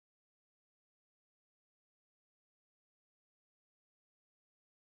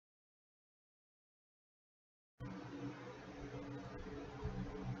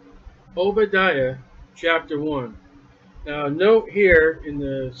Obadiah chapter 1. Now, note here in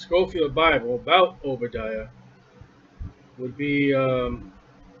the Scofield Bible about Obadiah would be, I'll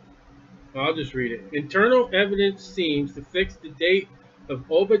just read it. Internal evidence seems to fix the date of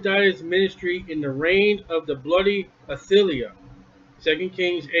Obadiah's ministry in the reign of the bloody Athaliah. 2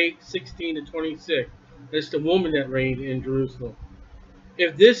 Kings 8:16 to 26. That's the woman that reigned in Jerusalem.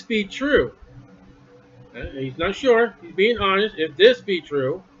 If this be true, he's not sure, he's being honest. If this be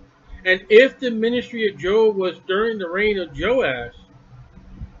true, and if the ministry of Job was during the reign of Joash,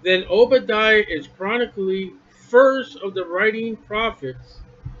 then Obadiah is chronically first of the writing prophets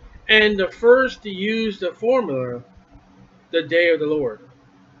and the first to use the formula, the day of the Lord.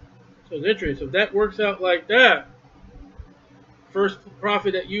 So it's interesting. So if that works out like that, first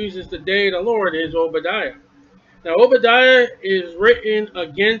prophet that uses the day of the Lord is Obadiah. Now Obadiah is written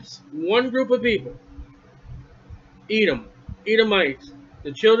against one group of people, Edomites,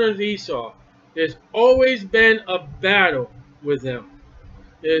 the children of Esau. There's always been a battle with them.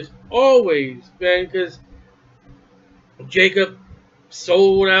 There's always been, because Jacob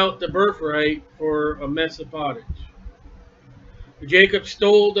sold out the birthright for a mess of pottage. Jacob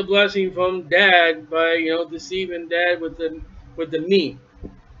stole the blessing from dad by, deceiving dad with the meat.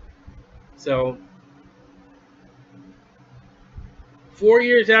 So 4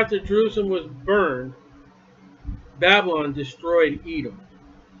 years after Jerusalem was burned, Babylon destroyed Edom.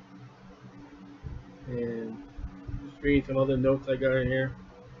 And just reading some other notes I got in here.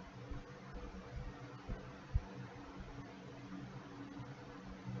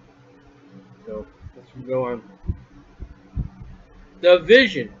 So let's go on. The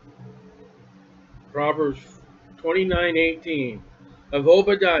vision, Proverbs 29:18, of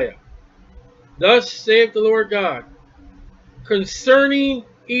Obadiah. Thus saith the Lord God, concerning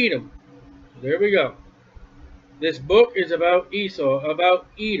Edom. There we go. This book is about Esau, about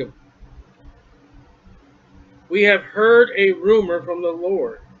Edom. We have heard a rumor from the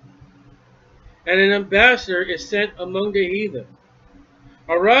Lord, and an ambassador is sent among the heathen.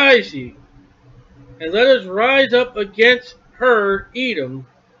 Arise ye, and let us rise up against her, Edom,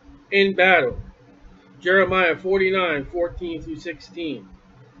 in battle. Jeremiah 49:14 through 16.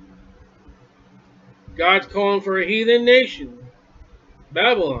 God's calling for a heathen nation,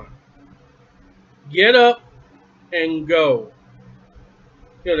 Babylon. Get up and go.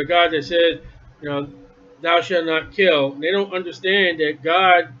 The God that says, thou shalt not kill. They don't understand that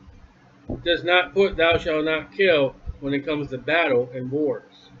God does not put thou shalt not kill when it comes to battle and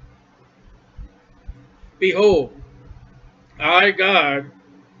wars. Behold, I, God,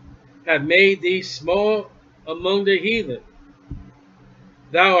 have made thee small among the heathen.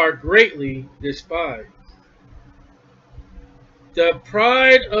 Thou art greatly despised. The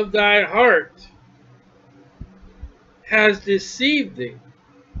pride of thy heart has deceived thee.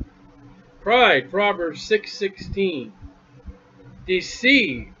 Pride, Proverbs 6:16.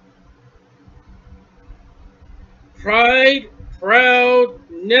 Deceive. Pride, proud,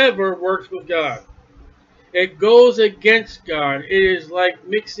 never works with God. It goes against God. It is like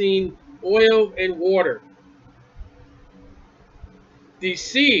mixing oil and water.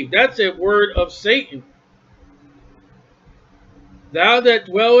 Deceive, that's a word of Satan. Thou that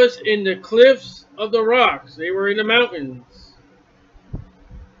dwellest in the cliffs of the rocks. They were in the mountains.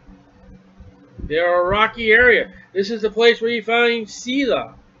 They are a rocky area. This is the place where you find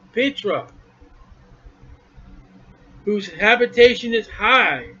Selah, Petra, whose habitation is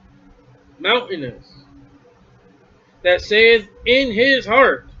high, mountainous, that saith in his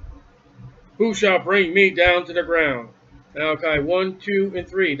heart, who shall bring me down to the ground? Malachi 1, 2, and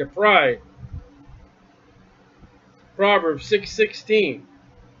 3. The pride. Proverbs 6:16.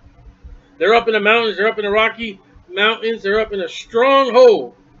 They're up in the mountains. They're up in the Rocky Mountains. They're up in a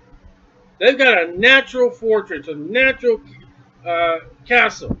stronghold. They've got a natural fortress, a natural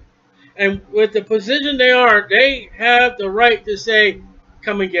castle. And with the position they are, they have the right to say,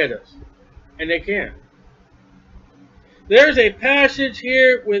 come and get us. And they can. There's a passage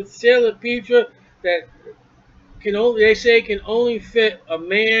here with Styly Hayward that they say can only fit a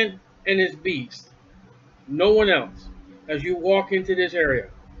man and his beast. No one else. As you walk into this area.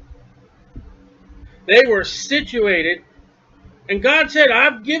 They were situated, and God said,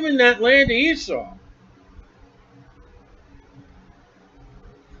 I've given that land to Esau.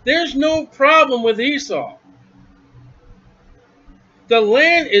 There's no problem with Esau. The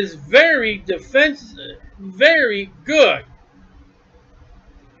land is very defensive, very good.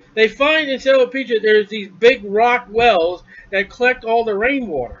 They find in Styly Hayward there's these big rock wells that collect all the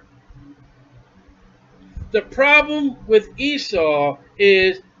rainwater. The problem with Esau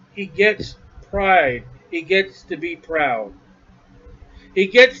is he gets pride. He gets to be proud. He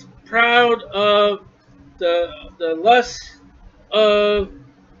gets proud of the lust of,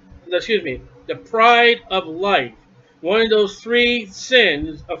 excuse me, the pride of life. One of those three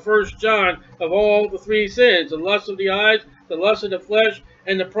sins of 1 John, of all the three sins, the lust of the eyes, the lust of the flesh,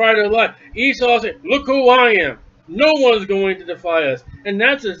 and the pride of life. Esau said, look who I am. No one's going to defy us. And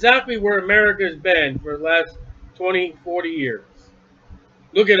that's exactly where America has been for the last 20, 40 years.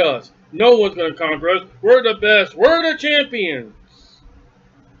 Look at us. No one's going to conquer us. We're the best. We're the champions.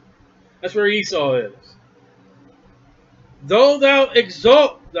 That's where Esau is. Though thou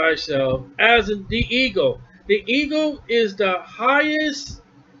exalt thyself as the eagle. The eagle is the highest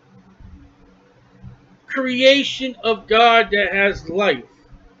creation of God that has life.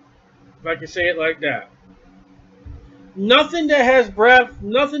 If I can say it like that. Nothing that has breath,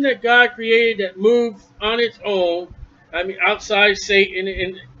 nothing that God created that moves on its own, I mean outside Satan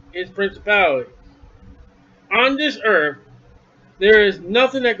and his principality. On this earth, there is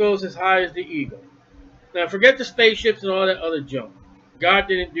nothing that goes as high as the eagle. Now forget the spaceships and all that other junk. God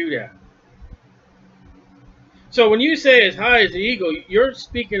didn't do that. So when you say as high as the eagle, you're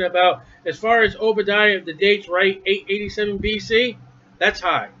speaking about, as far as Obadiah, if the date's right, 887 BC, that's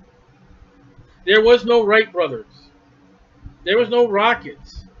high. There was no Wright brothers. There was no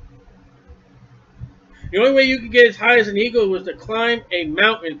rockets. The only way you could get as high as an eagle was to climb a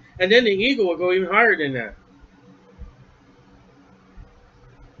mountain, and then the eagle would go even higher than that.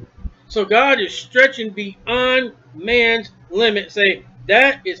 So God is stretching beyond man's limit, saying,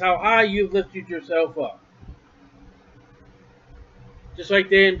 that is how high you've lifted yourself up. Just like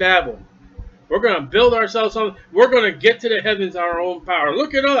they in Babel. We're going to build ourselves something. We're going to get to the heavens on our own power.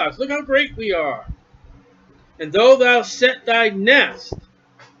 Look at us. Look how great we are. And though thou set thy nest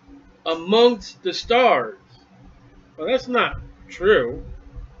amongst the stars. Well, that's not true.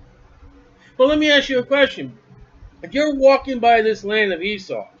 Well, let me ask you a question. If you're walking by this land of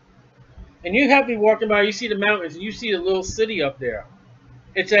Esau, and you happen to be walking by, you see the mountains, and you see the little city up there.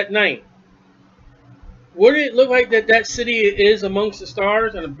 It's at night. Wouldn't it look like that city is amongst the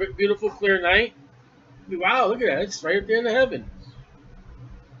stars on a beautiful, clear night? Wow, look at that. It's right up there in the heavens.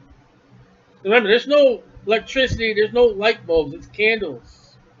 Remember, there's no electricity. There's no light bulbs. It's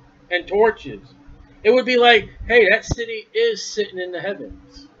candles and torches. It would be like, hey, that city is sitting in the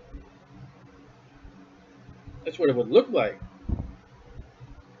heavens. That's what it would look like.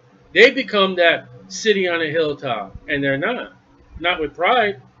 They become that city on a hilltop, and they're not. Not with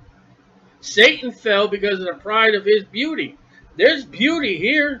pride. Satan fell because of the pride of his beauty. There's beauty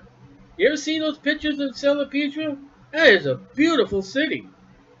here. You ever seen those pictures of Salapitra? That is a beautiful city.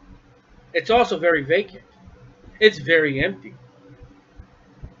 It's also very vacant. It's very empty.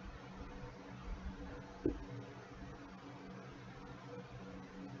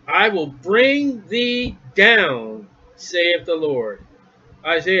 I will bring thee down, saith the Lord.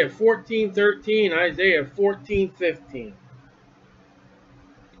 Isaiah 14:13, Isaiah 14:15.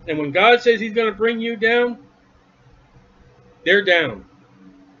 And when God says he's going to bring you down, they're down.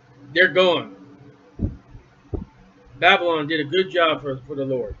 They're gone. Babylon did a good job for the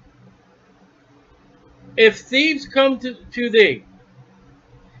Lord. If thieves come to thee,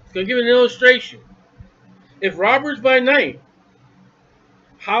 it's going to give an illustration. If robbers by night,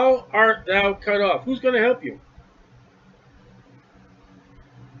 how art thou cut off? Who's going to help you?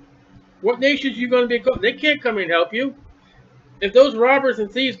 What nations are you going to be? They can't come and help you. If those robbers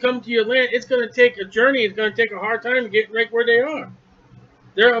and thieves come to your land, it's going to take a journey. It's going to take a hard time to get right where they are.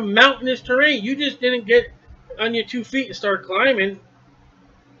 They're a mountainous terrain. You just didn't get on your 2 feet and start climbing.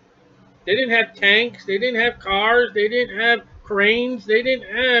 They didn't have tanks. They didn't have cars. They didn't have cranes. They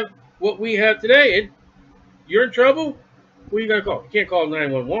didn't have what we have today. You're in trouble? Who are you going to call? You can't call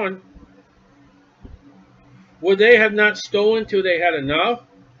 911. Would they have not stolen till they had enough?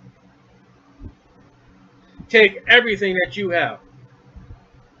 Take everything that you have.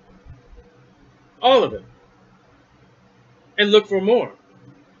 All of it. And look for more.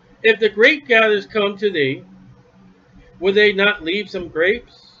 If the grape gatherers come to thee, will they not leave some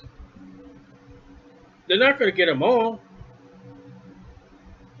grapes? They're not going to get them all.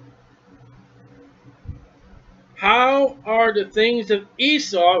 How are the things of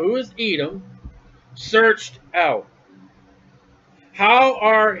Esau, who is Edom, searched out? How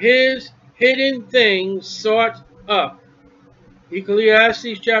are his hidden things sought up?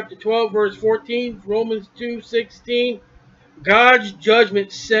 Ecclesiastes chapter 12, verse 14, Romans 2:16. God's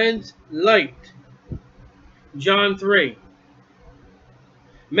judgment sends light. John 3.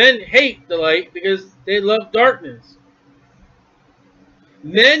 Men hate the light because they love darkness.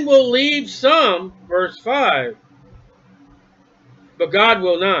 Men will leave some, verse 5, but God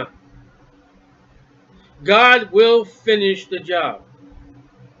will not. God will finish the job.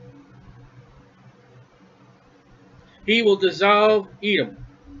 He will dissolve Edom.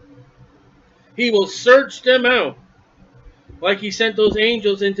 He will search them out like he sent those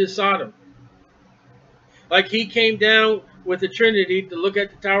angels into Sodom. Like he came down with the Trinity to look at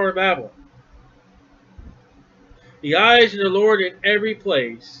the Tower of Babel. The eyes of the Lord in every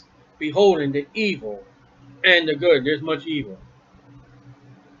place, beholding the evil and the good. There's much evil.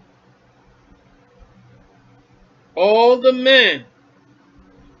 All the men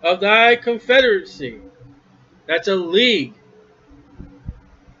of thy confederacy. That's a league. I'm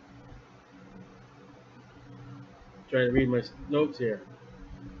trying to read my notes here.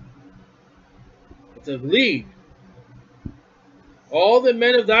 It's a league. All the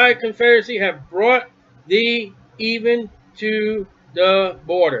men of thy confederacy have brought thee even to the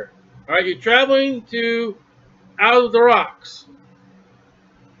border. All right, you're traveling out of the rocks.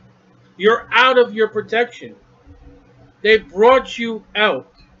 You're out of your protection. They brought you out.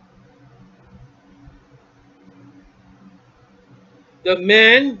 The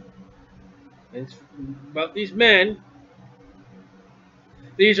men, it's about these men,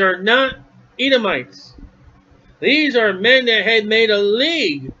 these are not Edomites. These are men that had made a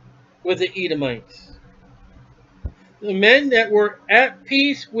league with the Edomites. The men that were at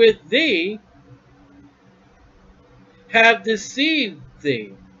peace with thee have deceived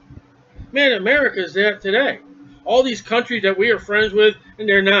thee. Man, America's there today. All these countries that we are friends with, and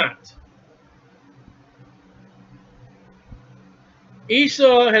they're not.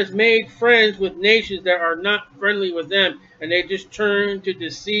 Esau has made friends with nations that are not friendly with them, and they just turn to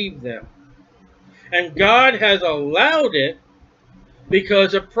deceive them. And God has allowed it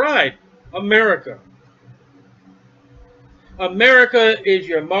because of pride. America. America is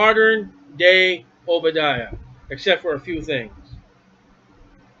your modern day Obadiah, except for a few things.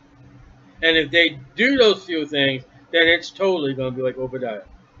 And if they do those few things, then it's totally going to be like Obadiah.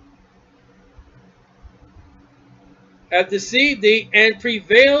 Have deceived thee and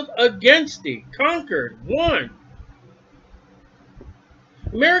prevailed against thee, conquered, won.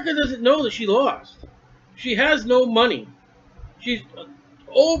 America doesn't know that she lost. She has no money. She's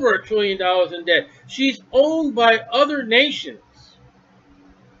over $1 trillion in debt. She's owned by other nations.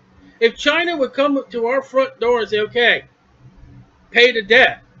 If China would come to our front door and say, okay, pay the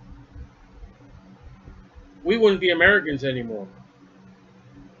debt, we wouldn't be Americans anymore.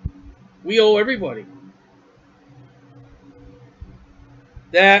 We owe everybody.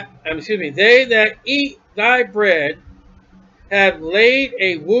 They that eat thy bread have laid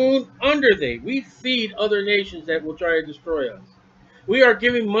a wound under thee. We feed other nations that will try to destroy us. We are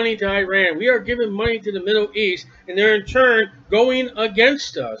giving money to Iran. We are giving money to the Middle East, and they're in turn going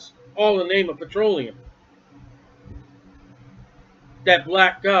against us, all in the name of petroleum. That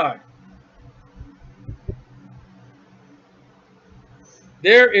black god.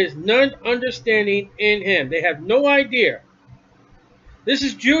 There is none understanding in him. They have no idea. This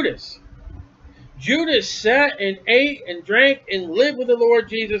is Judas. Judas sat and ate and drank and lived with the Lord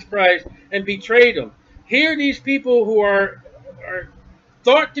Jesus Christ and betrayed him. Here these people who are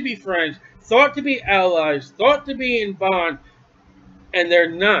thought to be friends, thought to be allies, thought to be in bond, and they're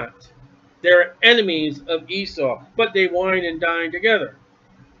not. They're enemies of Esau, but they wine and dine together.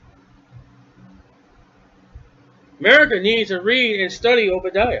 America needs to read and study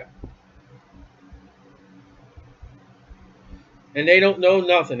Obadiah. And they don't know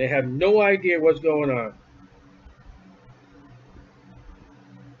nothing. They have no idea what's going on.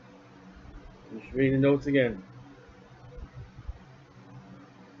 Just read the notes again.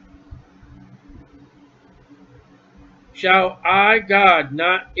 Shall I, God,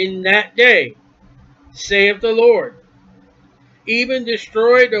 not in that day, saith the Lord, even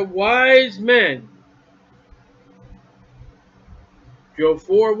destroy the wise men? Job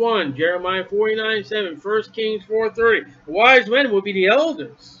 4:1, Jeremiah 49:7, 1 Kings 4:30. The wise men will be the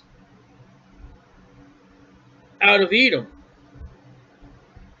elders out of Edom,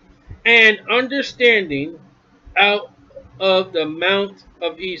 and understanding out of the mount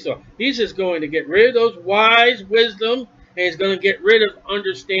of Esau. He's just going to get rid of those wise wisdom, and he's going to get rid of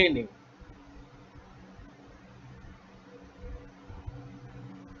understanding.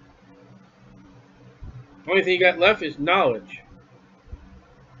 The only thing you got left is knowledge.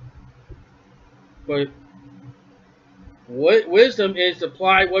 But what wisdom is to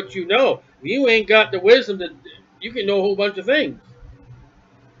apply what you know. If you ain't got the wisdom, that you can know a whole bunch of things.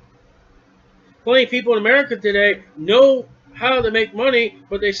 Plenty of people in America today know how to make money,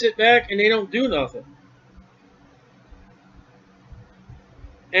 but they sit back and they don't do nothing.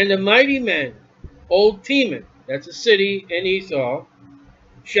 And the mighty men, old Teman, that's a city in Esau,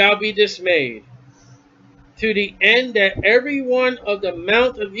 shall be dismayed, to the end that every one of the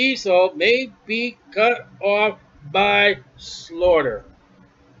mount of Esau may be cut off by slaughter.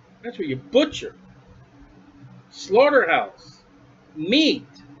 That's where you butcher. Slaughterhouse. Meat.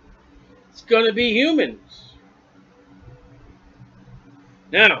 It's going to be humans.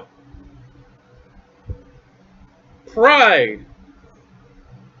 Now, pride.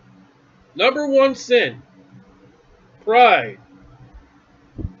 Number one sin. Pride.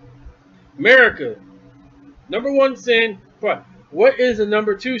 America. Number one sin. Pride. What is the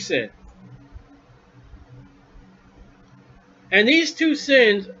number two sin? And these two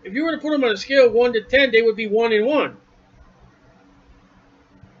sins, if you were to put them on a scale of 1 to 10, they would be 1 and 1.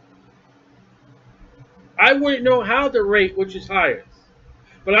 I wouldn't know how to rate which is highest.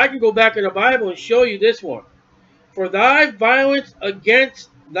 But I can go back in the Bible and show you this one. For thy violence against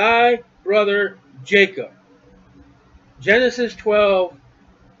thy brother Jacob. Genesis 12.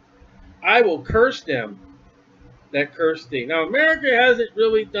 I will curse them that curse thee. Now, America hasn't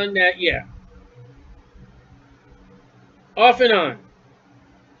really done that yet. Off and on.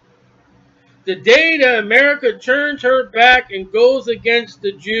 The day that America turns her back and goes against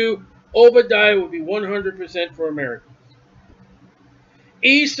the Jew, Obadiah will be 100% for Americans.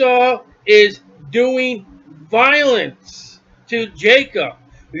 Esau is doing violence to Jacob.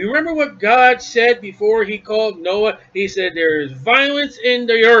 You remember what God said before he called Noah? He said, there is violence in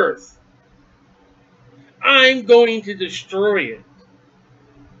the earth. I'm going to destroy it.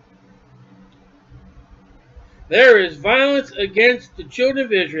 There is violence against the children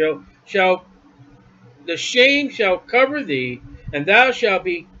of Israel. The shame shall cover thee, and thou shalt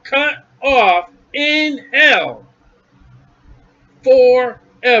be cut off in hell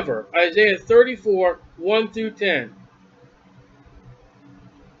forever. Isaiah 34, 1 through 10.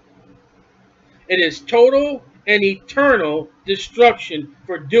 It is total and eternal destruction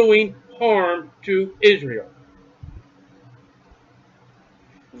for doing harm to Israel.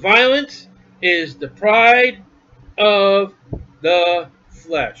 Violence is the pride of the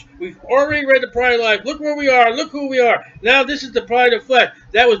flesh. We've already read the pride of life. Look where we are. Look who we are. Now this is the pride of flesh.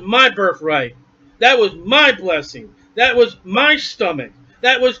 That was my birthright. That was my blessing. That was my stomach.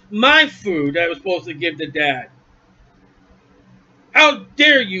 That was my food that I was supposed to give to Dad. How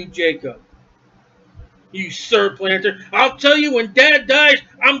dare you, Jacob? You surplanter. I'll tell you, when Dad dies,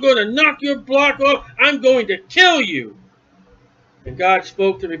 I'm going to knock your block off. I'm going to kill you. And God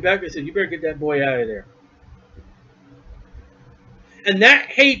spoke to Rebekah and said, you better get that boy out of there. And that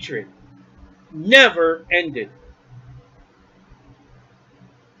hatred never ended.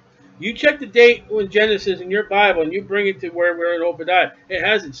 You check the date in Genesis in your Bible and you bring it to where we're in Obadiah. It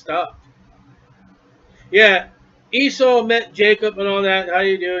hasn't stopped. Yeah, Esau met Jacob and all that. How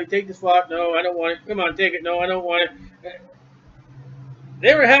you doing? Take the flock. No, I don't want it. Come on, take it. No, I don't want it.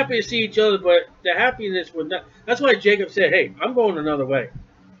 They were happy to see each other, but the happiness was not. That's why Jacob said, hey, I'm going another way.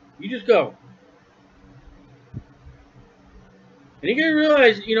 You just go. And you gotta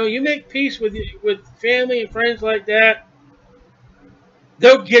realize, you know, you make peace with family and friends like that,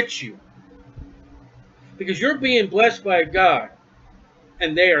 they'll get you. Because you're being blessed by God,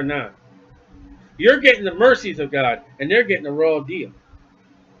 and they are not. You're getting the mercies of God, and they're getting the raw deal.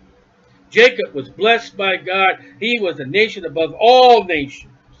 Jacob was blessed by God. He was a nation above all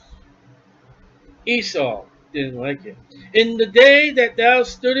nations. Esau didn't like it. In the day that thou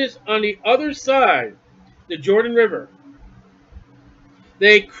stoodest on the other side, the Jordan River,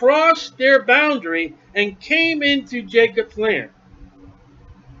 they crossed their boundary and came into Jacob's land.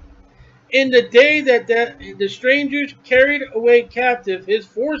 In the day that the strangers carried away captive his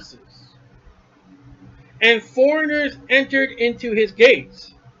forces, and foreigners entered into his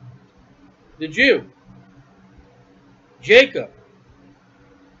gates, the Jew, Jacob,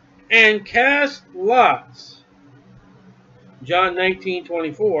 and cast lots, John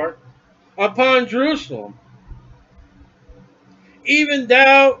 19:24, upon Jerusalem, even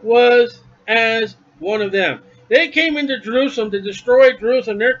thou was as one of them. They came into Jerusalem to destroy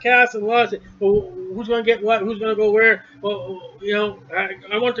Jerusalem. They're casting lots. Well, who's going to get what? Who's going to go where? Well, you know,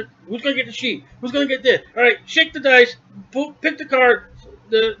 who's going to get the sheep? Who's going to get this? All right, shake the dice. Pick the card.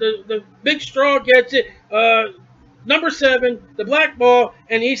 The big straw gets it. Number 7, the black ball.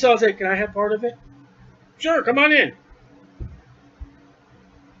 And Esau said, can I have part of it? Sure, come on in.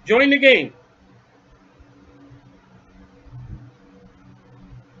 Join the game.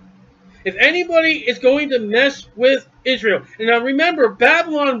 If anybody is going to mess with Israel, and now remember,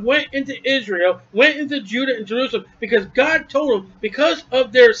 Babylon went into Israel, went into Judah and Jerusalem, because God told them, because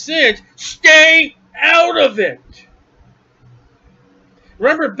of their sins, stay out of it.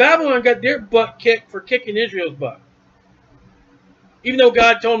 Remember, Babylon got their butt kicked for kicking Israel's butt, even though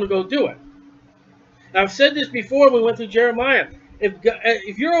God told them to go do it. Now, I've said this before when we went through Jeremiah.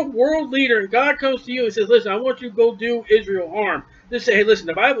 If you're a world leader and God comes to you and says, listen, I want you to go do Israel harm, just say, hey, listen,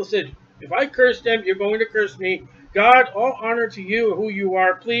 the Bible says, if I curse them, you're going to curse me. God, all honor to you, who you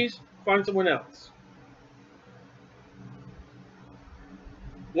are. Please find someone else.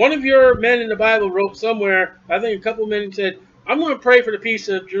 One of your men in the Bible wrote somewhere, I think a couple men said, I'm going to pray for the peace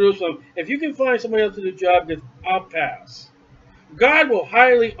of Jerusalem. If you can find someone else to do the job, then I'll pass. God will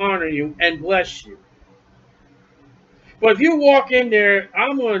highly honor you and bless you. But if you walk in there,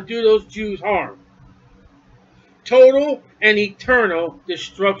 I'm going to do those Jews harm. Total and eternal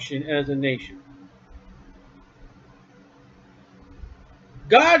destruction as a nation.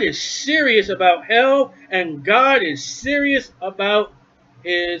 God is serious about hell, and God is serious about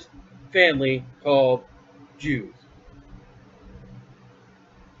his family called Jews.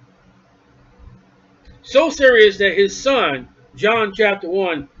 So serious that his son, John chapter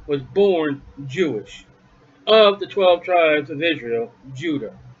 1, was born Jewish. Of the 12 tribes of Israel,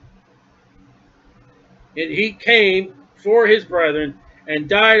 Judah. And he came for his brethren and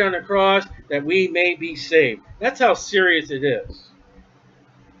died on the cross that we may be saved. That's how serious it is.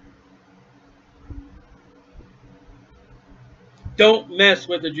 Don't mess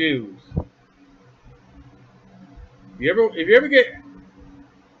with the Jews. If you ever get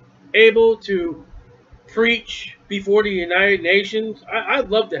able to preach before the United Nations,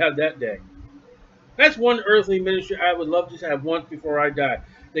 I'd love to have that day. That's one earthly ministry I would love to have once before I die.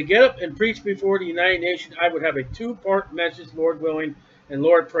 To get up and preach before the United Nations, I would have a two-part message, Lord willing, and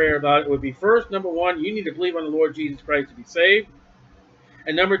Lord prayer about it. It would be first, number one, you need to believe on the Lord Jesus Christ to be saved.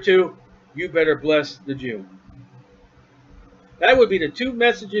 And number two, you better bless the Jew. That would be the two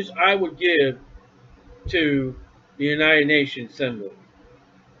messages I would give to the United Nations Assembly.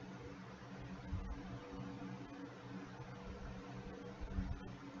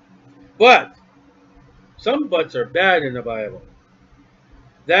 But some buts are bad in the Bible.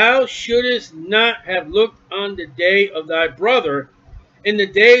 Thou shouldest not have looked on the day of thy brother in the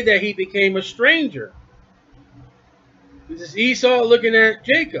day that he became a stranger. This is Esau looking at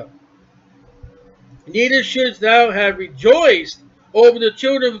Jacob. Neither shouldst thou have rejoiced over the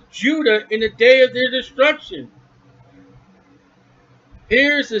children of Judah in the day of their destruction.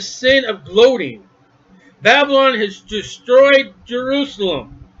 Here's the sin of gloating. Babylon has destroyed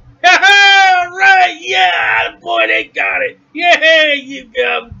Jerusalem. Ha-ha! Right, yeah, boy, they got it. Yeah, you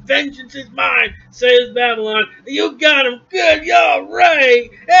got vengeance is mine, says Babylon. You got him good, y'all right.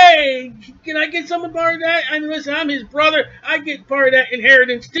 Hey, can I get some part of that? I mean, listen, I'm his brother. I get part of that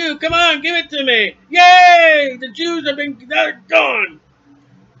inheritance too. Come on, give it to me. Yay! The Jews have been gone.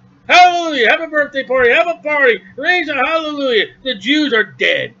 Hallelujah! Have a birthday party. Have a party. Raise a hallelujah. The Jews are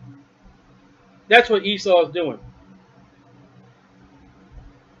dead. That's what Esau is doing.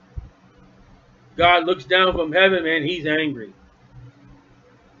 God looks down from heaven, man, he's angry.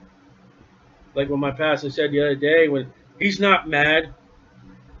 Like what my pastor said the other day, when he's not mad.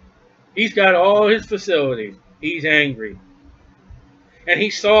 He's got all his facilities. He's angry. And he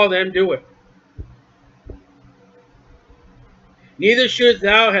saw them do it. Neither shouldst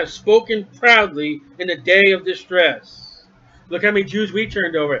thou have spoken proudly in the day of distress. Look how many Jews we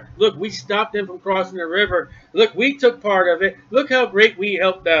turned over. Look, we stopped them from crossing the river. Look, we took part of it. Look how great we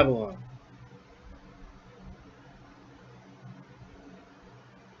helped Babylon.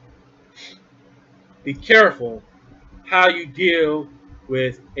 Be careful how you deal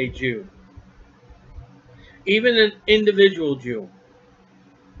with a Jew. Even an individual Jew.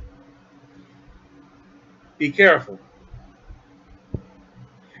 Be careful.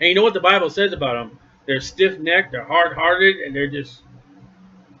 And you know what the Bible says about them? They're stiff-necked, they're hard-hearted, and they're just...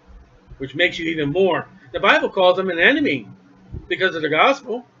 which makes you even more. The Bible calls them an enemy because of the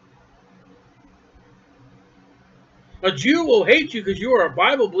gospel. A Jew will hate you because you are a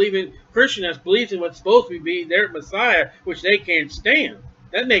Bible-believing Christian that believes in what's supposed to be their Messiah, which they can't stand.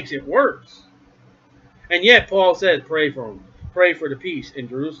 That makes it worse. And yet, Paul said, pray for them. Pray for the peace in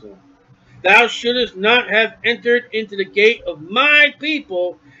Jerusalem. Thou shouldest not have entered into the gate of my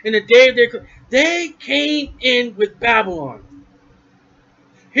people in the day of their... They came in with Babylon.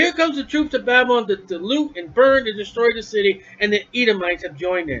 Here comes the troops of Babylon to loot and burn and destroy the city, and the Edomites have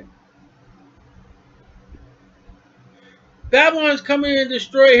joined in. Babylon's coming in to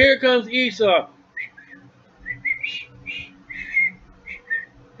destroy. Here comes Esau.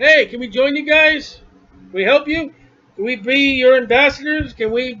 Hey, can we join you guys? Can we help you? Can we be your ambassadors?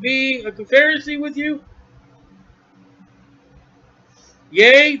 Can we be a confederacy with you?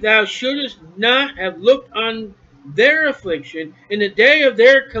 Yea, thou shouldest not have looked on their affliction in the day of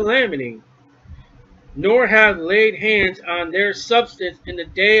their calamity, nor have laid hands on their substance in the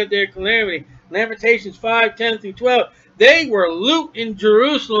day of their calamity. Lamentations 5:10 through 12. They were looting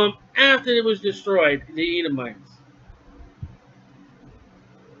Jerusalem after it was destroyed, the Edomites.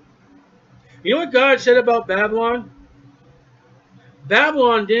 You know what God said about Babylon?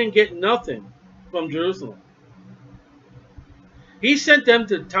 Babylon didn't get nothing from Jerusalem. He sent them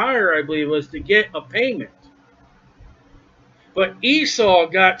to Tyre, I believe it was, to get a payment. But Esau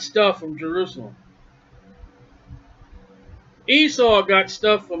got stuff from Jerusalem. Esau got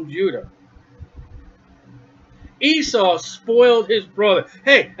stuff from Judah. Esau spoiled his brother.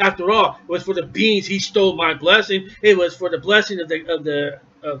 Hey, after all, it was for the beans he stole my blessing. It was for the blessing of the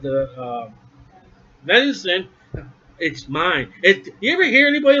venison. It's mine. You ever hear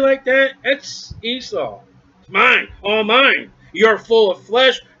anybody like that? That's Esau. It's mine, all mine. You're full of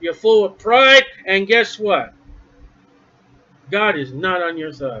flesh. You're full of pride. And guess what? God is not on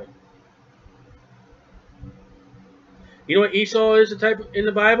your side. You know what Esau is the type of, in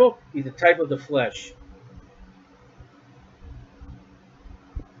the Bible? He's the type of the flesh.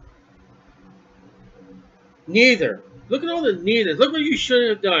 Neither. Look at all the neithers. Look what you should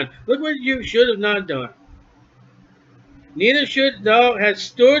have done. Look what you should have not done. Neither should thou have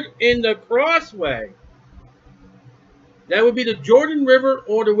stood in the crossway. That would be the Jordan River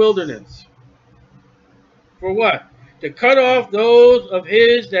or the wilderness. For what? To cut off those of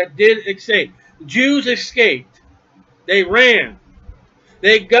his that did escape. The Jews escaped. They ran.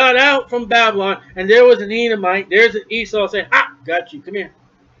 They got out from Babylon, and there was an Edomite. There's an Esau saying, "Ah, got you. Come here.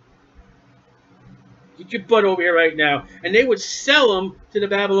 Get your butt over here right now." And they would sell them to the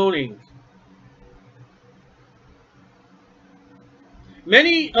Babylonians.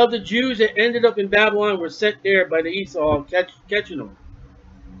 Many of the Jews that ended up in Babylon were sent there by the Esau catching them.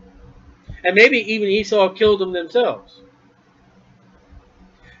 And maybe even Esau killed them themselves.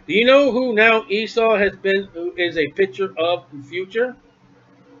 Do you know who now Esau has been, who is a picture of the future?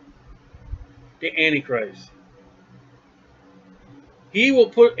 The Antichrist. He will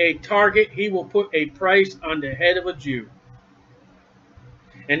put a target, he will put a price on the head of a Jew.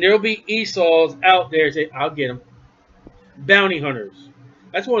 And there will be Esau's out there saying, "I'll get him." Bounty hunters.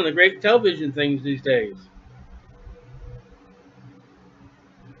 That's one of the great television things these days.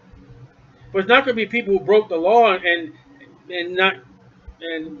 But it's not going to be people who broke the law and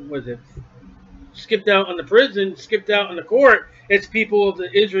was it skipped out on the prison, skipped out on the court. It's people of the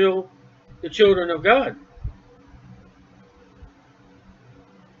Israel, the children of God.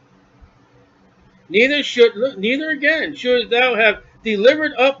 Neither again should thou have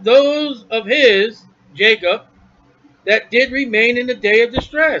delivered up those of his, Jacob, that did remain in the day of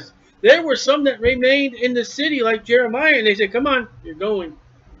distress. There were some that remained in the city like Jeremiah, and they said, "Come on, you're going,"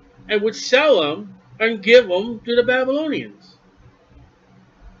 and would sell them and give them to the Babylonians.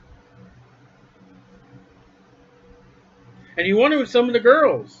 And you wonder with some of the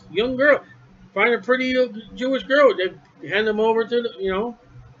girls, young girl, find a pretty Jewish girl, they hand them over to the, you know.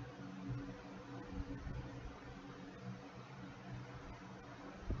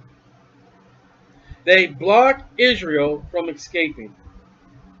 They block Israel from escaping.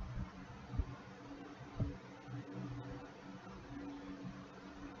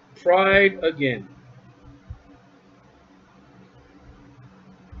 Pride again.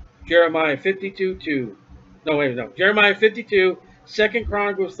 Jeremiah 52:2. No, wait, no. Jeremiah 52, 2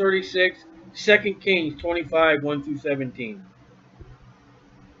 Chronicles 36, 2 Kings 25, 1 through 17.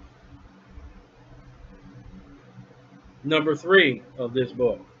 Number 3 of this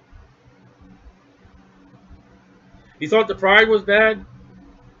book. You thought the pride was bad?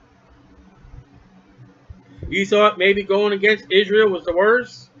 You thought maybe going against Israel was the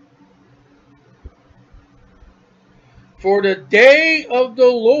worst? For the day of the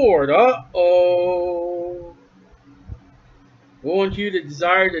Lord, uh-oh. I want you to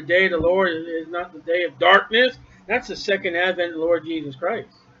desire the day of the Lord. It is not the day of darkness. That's the second advent of the Lord Jesus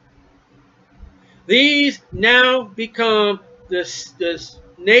Christ. These now become the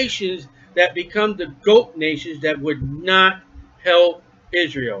nations that become the goat nations that would not help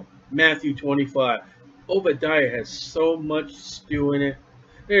Israel. Matthew 25. Obadiah has so much stew in it.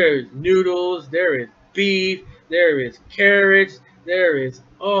 There is noodles, there is beef, there is carrots, there is,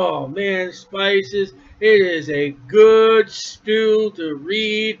 oh man, spices. It is a good stew to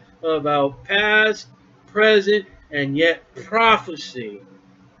read about past, present, and yet prophecy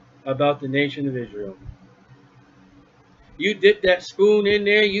about the nation of Israel. You dip that spoon in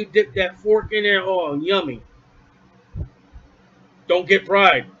there, you dip that fork in there, oh, yummy. Don't get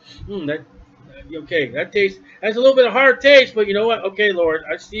pride. Okay, that tastes, that's a little bit of hard taste, but you know what? Okay, Lord,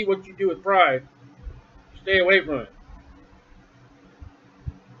 I see what you do with pride. Stay away from it.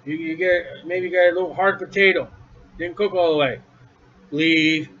 You get, maybe you got a little hard potato. Didn't cook all the way.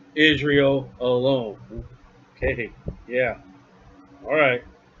 Leave Israel alone. Okay, Yeah. All right.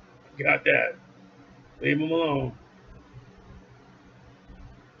 Got that. Leave them alone.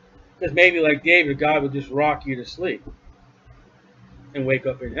 Because maybe like David, God would just rock you to sleep and wake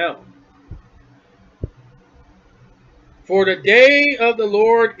up in hell. For the day of the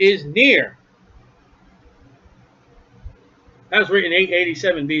Lord is near. That was written in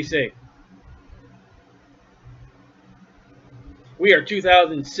 887 BC. We are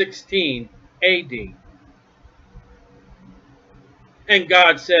 2016 AD. And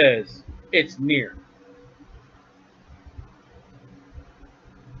God says it's near.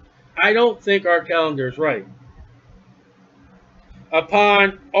 I don't think our calendar is right.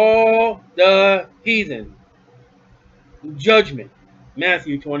 Upon all the heathen. Judgment.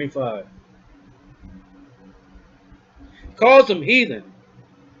 Matthew 25. He calls them heathen.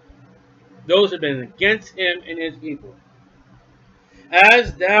 Those have been against him and his people.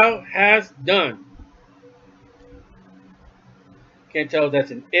 As thou hast done. Can't tell if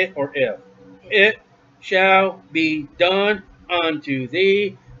that's an it or if. It shall be done unto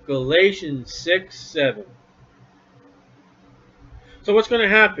thee. Galatians 6:7. So what's going to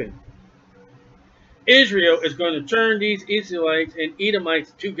happen? Israel is going to turn these Israelites and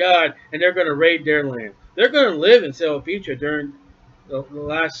Edomites to God, and they're going to raid their land. They're going to live in Salpetra during the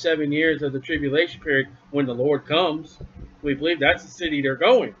last 7 years of the tribulation period when the Lord comes. We believe that's the city they're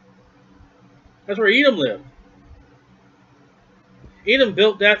going. That's where Edom lived. Edom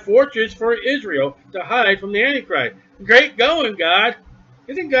built that fortress for Israel to hide from the Antichrist. Great going, God.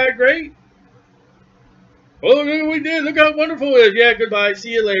 Isn't God great? Oh, look what we did. Look how wonderful it is. Yeah, goodbye.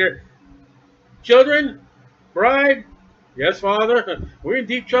 See you later. Children, bride, yes, Father, we're in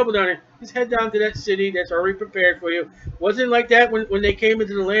deep trouble down here. Just head down to that city that's already prepared for you. Wasn't it like that when they came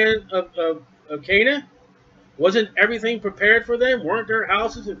into the land of Canaan? Wasn't everything prepared for them? Weren't there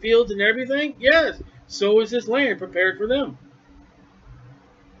houses and fields and everything? Yes. So is this land prepared for them.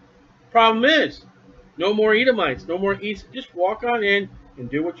 Problem is, no more Edomites, no more East. Just walk on in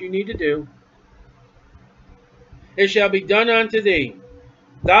and do what you need to do. It shall be done unto thee.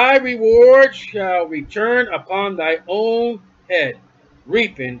 Thy reward shall return upon thy own head,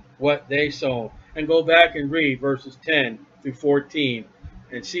 reaping what they sow. And go back and read verses 10 through 14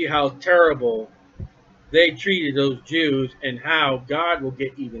 and see how terrible they treated those Jews and how God will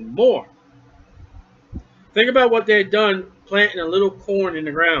get even more. Think about what they had done planting a little corn in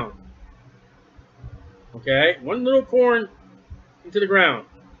the ground. Okay, one little corn into the ground.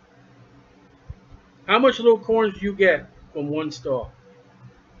 How much little corns do you get from one stalk?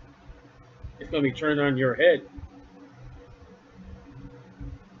 It's going to be turned on your head.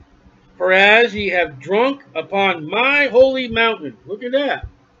 For as ye have drunk upon my holy mountain. Look at that.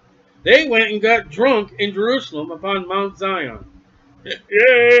 They went and got drunk in Jerusalem upon Mount Zion. Yeah,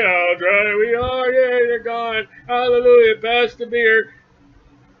 how dry we are. Yeah, they're gone. Hallelujah. Pass the beer.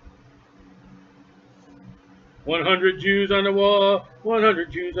 100 Jews on the wall.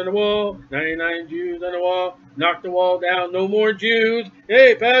 100 Jews on the wall. 99 Jews on the wall. Knock the wall down. No more Jews.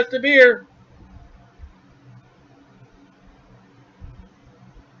 Hey, pass the beer.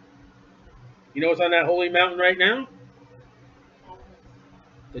 You know what's on that holy mountain right now?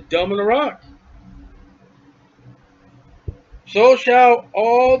 The Dome of the Rock. So shall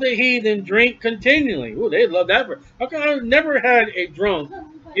all the heathen drink continually. Ooh, they love that verse. How come I've never had a drunk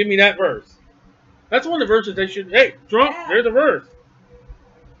give me that verse? That's one of the verses they should. Hey, drunk, there's a verse.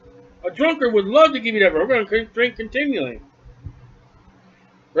 A drunkard would love to give you that verse. We're going to drink continually.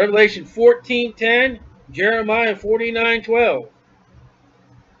 Revelation 14:10, Jeremiah 49:12.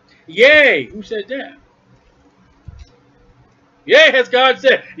 Yea, who said that? Yea, has God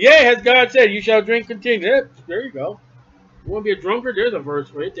said. Yea, has God said, you shall drink continually. There you go. You want to be a drunkard? There's a verse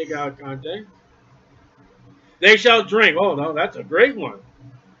for you. Take it out of context. They shall drink. Oh, no, that's a great one.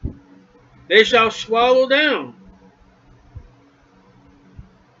 They shall swallow down.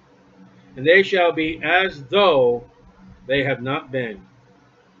 And they shall be as though they have not been.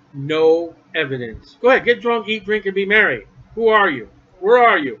 No evidence. Go ahead, get drunk, eat, drink, and be merry. Who are you? Where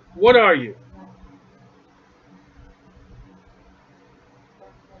are you? What are you?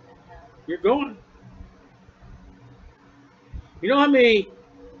 You're going. You know how many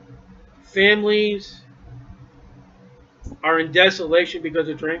families are in desolation because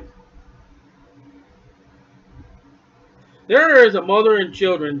of drink? There is a mother and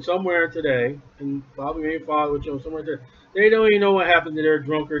children somewhere today, and probably maybe father with children somewhere today. They don't even know what happened to their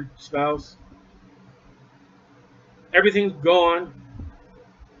drunkard spouse. Everything's gone.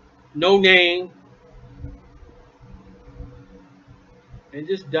 No name. And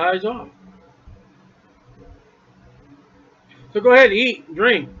just dies off. So go ahead, eat,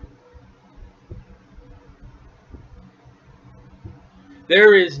 drink.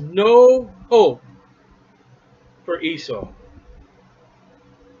 There is no hope for Esau.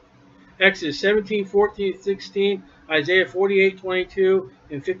 Exodus 17, 14, 16, Isaiah 48, 22,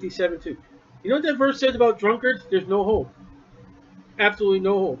 and 57, 2. You know what that verse says about drunkards? There's no hope. Absolutely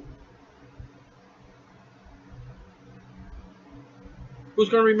no hope. Who's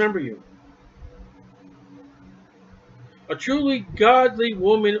going to remember you? A truly godly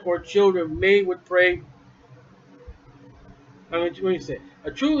woman or children may would pray. What do you say?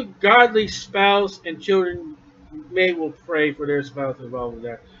 A truly godly spouse and children may will pray for their spouse involved with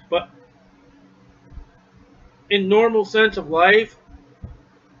that. But in normal sense of life,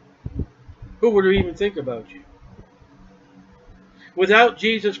 who would even think about you? Without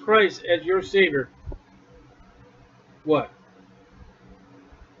Jesus Christ as your Savior, what?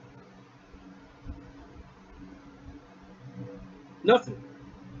 Nothing.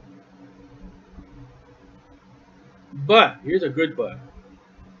 But, here's a good but.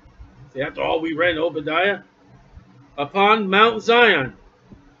 See, after all we read in Obadiah, upon Mount Zion,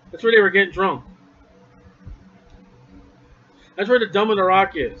 that's where they were getting drunk. That's where the Dome of the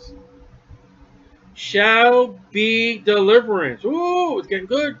Rock is. Shall be deliverance. Ooh, it's getting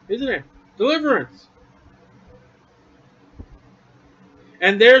good, isn't it? Deliverance.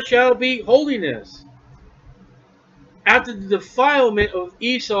 And there shall be holiness. After the defilement of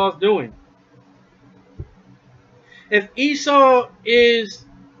Esau's doing. If Esau is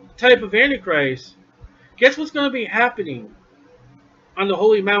type of Antichrist, guess what's going to be happening on the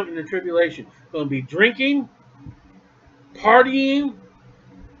holy mountain in tribulation? Going to be drinking, partying.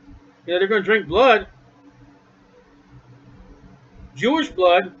 You know, they're going to drink blood. Jewish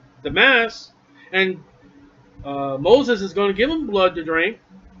blood, the Mass. And Moses is going to give them blood to drink.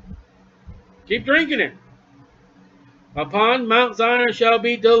 Keep drinking it. Upon Mount Zion shall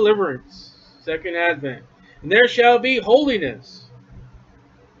be deliverance. Second Advent. And there shall be holiness.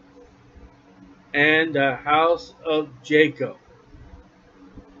 And the house of Jacob.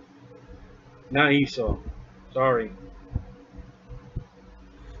 Not Esau. Sorry.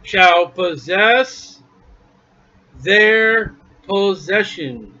 Shall possess their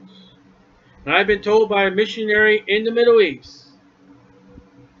possessions. And I've been told by a missionary in the Middle East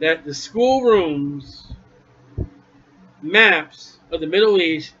that the schoolrooms maps of the Middle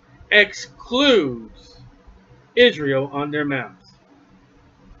East excludes Israel on their maps.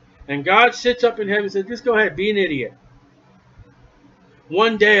 And God sits up in heaven and says, just go ahead, be an idiot.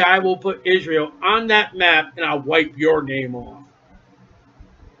 One day I will put Israel on that map and I'll wipe your name off.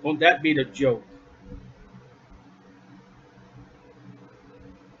 Won't that be the joke?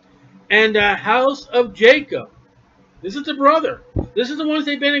 And the house of Jacob. This is the brother. This is the ones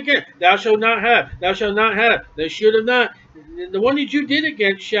they've been against. Thou shalt not have. Thou shalt not have. Thou should have not. The one that you did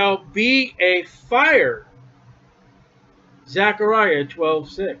against shall be a fire. Zechariah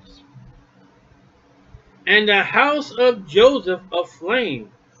 12:6. And the house of Joseph a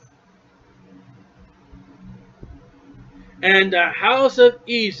flame. And the house of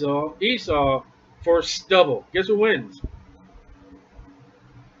Esau for stubble. Guess who wins?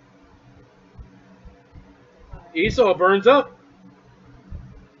 Esau burns up.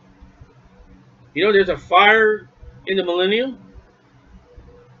 You know there's a fire in the millennium.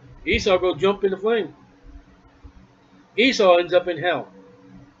 Esau go jump in the flame. Esau ends up in hell.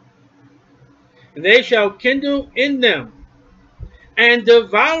 And they shall kindle in them and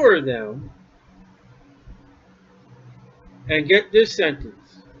devour them. And get this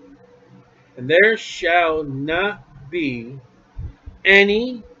sentence. And there shall not be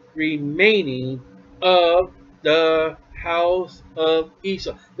any remaining of the house of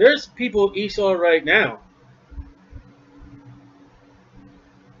Esau. There's people of Esau right now.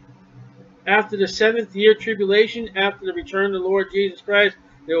 After the 7th year tribulation, after the return of the Lord Jesus Christ,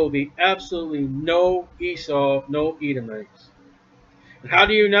 there will be absolutely no Esau, no Edomites. And how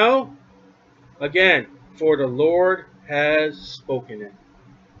do you know? Again, for the Lord has spoken it.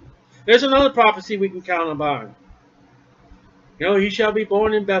 There's another prophecy we can count upon. You know, he shall be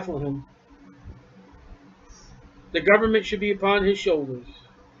born in Bethlehem. The government should be upon his shoulders.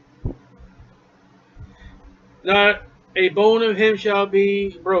 Not a bone of him shall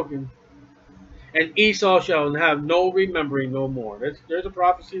be broken. And Esau shall have no remembering no more. There's a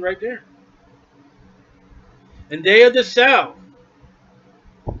prophecy right there. And they of the south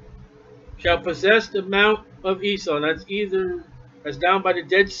shall possess the mount of Esau. And that's down by the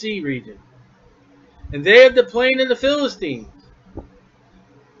Dead Sea region. And they of the plain of the Philistines.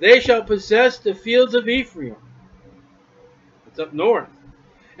 They shall possess the fields of Ephraim. It's up north.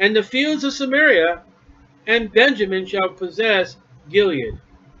 And the fields of Samaria and Benjamin shall possess Gilead.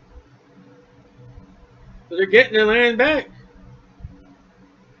 So they're getting their land back.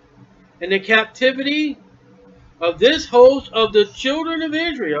 And the captivity of this host of the children of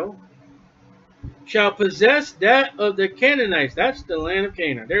Israel shall possess that of the Canaanites. That's the land of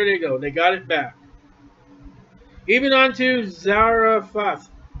Canaan. There they go. They got it back. Even unto Zarephath.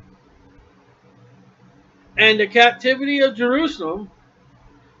 And the captivity of Jerusalem,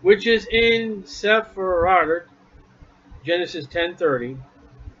 which is in Sepharad, Genesis 10:30,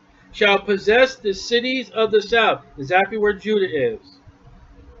 shall possess the cities of the south. Exactly where Judah is.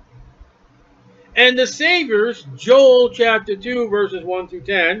 And the Saviors, Joel chapter 2, verses 1 through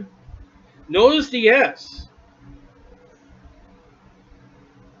 10. Notice the S.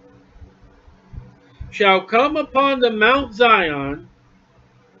 Shall come upon the Mount Zion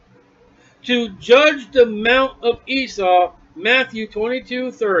to judge the Mount of Esau, Matthew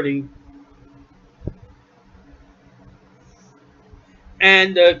 22:30.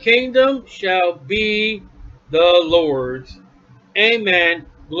 And the kingdom shall be the Lord's. Amen.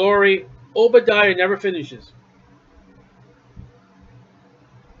 Glory. Obadiah never finishes.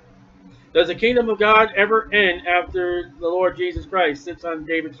 Does the kingdom of God ever end after the Lord Jesus Christ sits on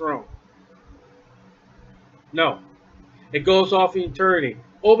David's throne? No. It goes off in eternity.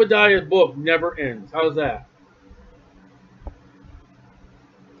 Obadiah's book never ends. How's that?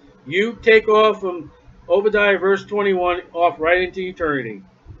 You take off from Obadiah verse 21 off right into eternity.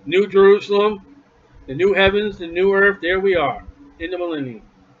 New Jerusalem, the new heavens, the new earth, there we are in the millennium.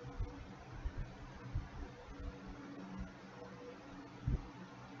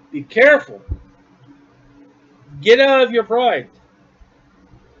 Be careful. Get out of your pride.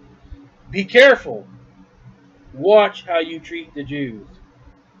 Be careful. Watch how you treat the Jews.